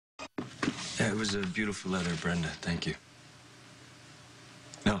Yeah, it was a beautiful letter, Brenda. Thank you.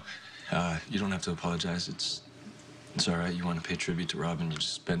 No, you don't have to apologize. It's all right. You want to pay tribute to Robin, you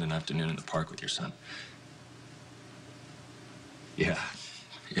just spend an afternoon in the park with your son. Yeah.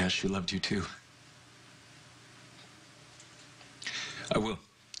 Yeah, she loved you too. I will.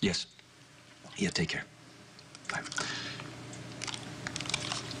 Yes. Yeah, take care. Bye.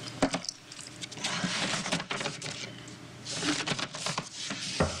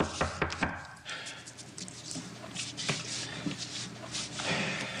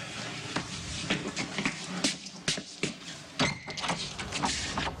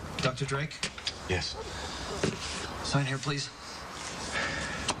 Dr. Drake? Yes. Sign here, please.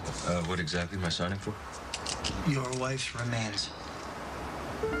 What exactly am I signing for? Your wife's remains.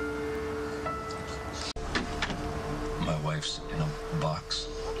 My wife's in a box?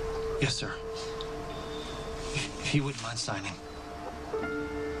 Yes, sir. If you wouldn't mind signing.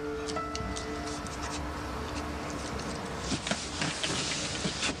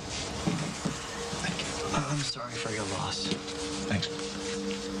 Thank you. I'm sorry for your loss. Thanks.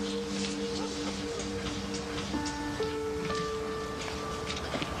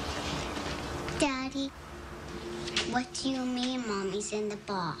 Daddy, what do you mean Mommy's in the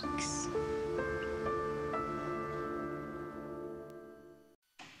box?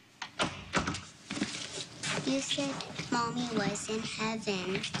 You said Mommy was in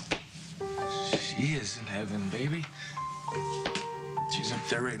heaven. She is in heaven, baby. She's up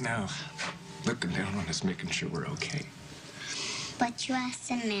there right now, looking down on us, making sure we're okay. But you asked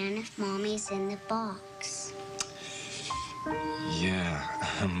the man if Mommy's in the box. Yeah,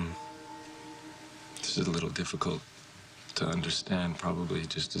 this is a little difficult to understand, probably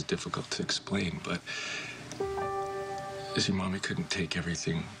just as difficult to explain, but you see, Mommy couldn't take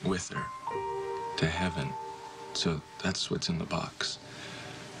everything with her to heaven, so that's what's in the box.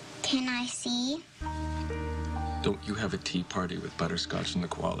 Can I see? Don't you have a tea party with Butterscotch and the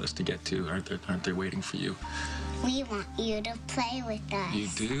koalas to get to? Aren't they waiting for you? We want you to play with us. You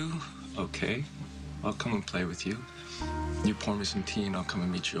do? Okay. I'll come and play with you. You pour me some tea and I'll come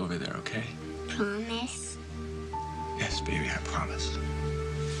and meet you over there, okay? Promise? Yes, baby, I promise.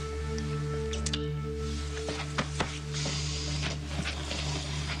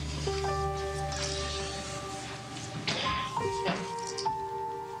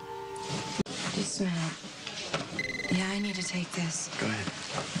 Just a minute. Yeah, I need to take this. Go ahead.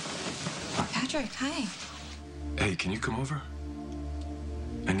 Patrick, hi. Hey, can you come over?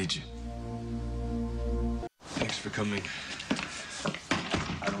 I need you. Thanks for coming.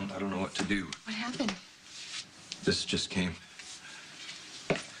 I don't know what to do. What happened? This just came.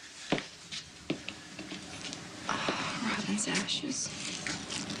 Oh, Robin's ashes.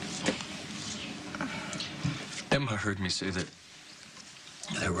 Emma heard me say that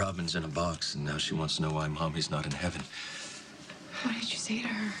Robin's in a box, and now she wants to know why Mommy's not in heaven. What did you say to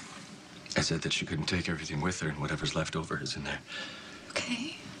her? I said that she couldn't take everything with her, and whatever's left over is in there.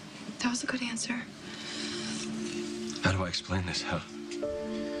 Okay. That was a good answer. How do I explain this? How?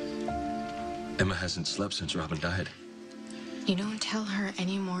 Emma hasn't slept since Robin died. You don't tell her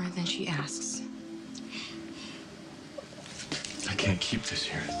any more than she asks. I can't keep this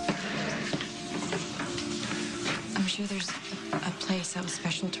here. I'm sure there's a place that was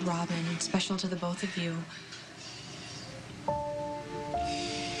special to Robin, special to the both of you.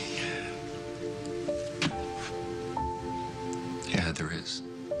 Yeah, there is.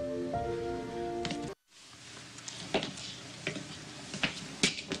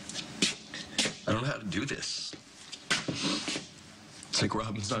 I don't know how to do this. It's like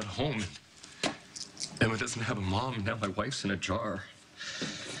Robin's not home. Emma doesn't have a mom, and now my wife's in a jar.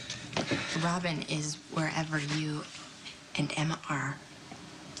 Robin is wherever you and Emma are.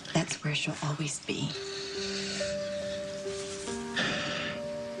 That's where she'll always be.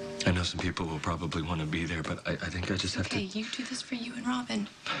 I know some people will probably want to be there, but I think I just have to... Okay, you do this for you and Robin.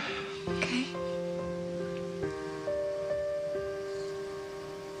 Okay?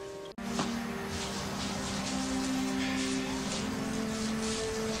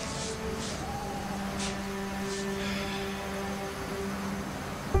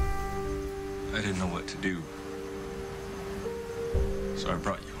 I didn't know what to do. So I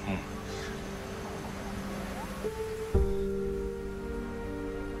brought you home.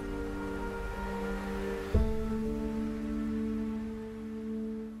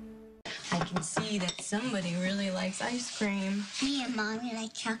 I can see that somebody really likes ice cream. Me and Mommy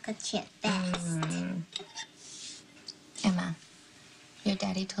like chocolate chip best. Emma, your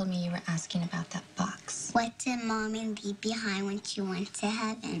daddy told me you were asking about that box. What did Mommy leave behind when she went to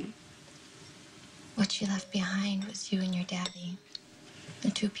heaven? What she left behind was you and your daddy. The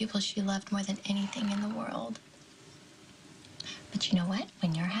two people she loved more than anything in the world. But you know what?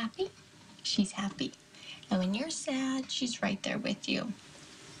 When you're happy, she's happy. And when you're sad, she's right there with you.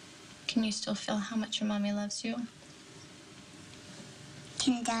 Can you still feel how much your mommy loves you?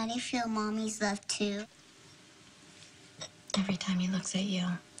 Can Daddy feel Mommy's love too? Every time he looks at you,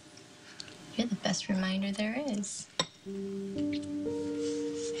 you're the best reminder there is.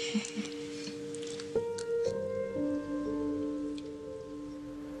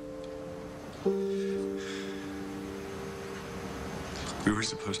 We were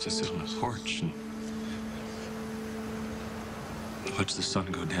supposed to sit on the porch and watch the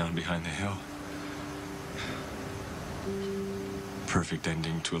sun go down behind the hill. Perfect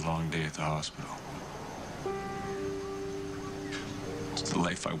ending to a long day at the hospital. It's the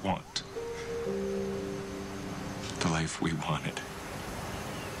life I want. The life we wanted.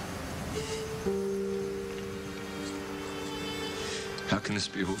 How can this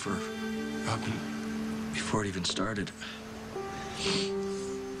be over, Robin, before it even started?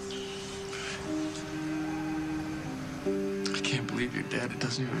 I can't believe you're dead. It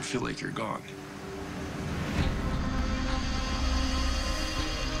doesn't even feel like you're gone.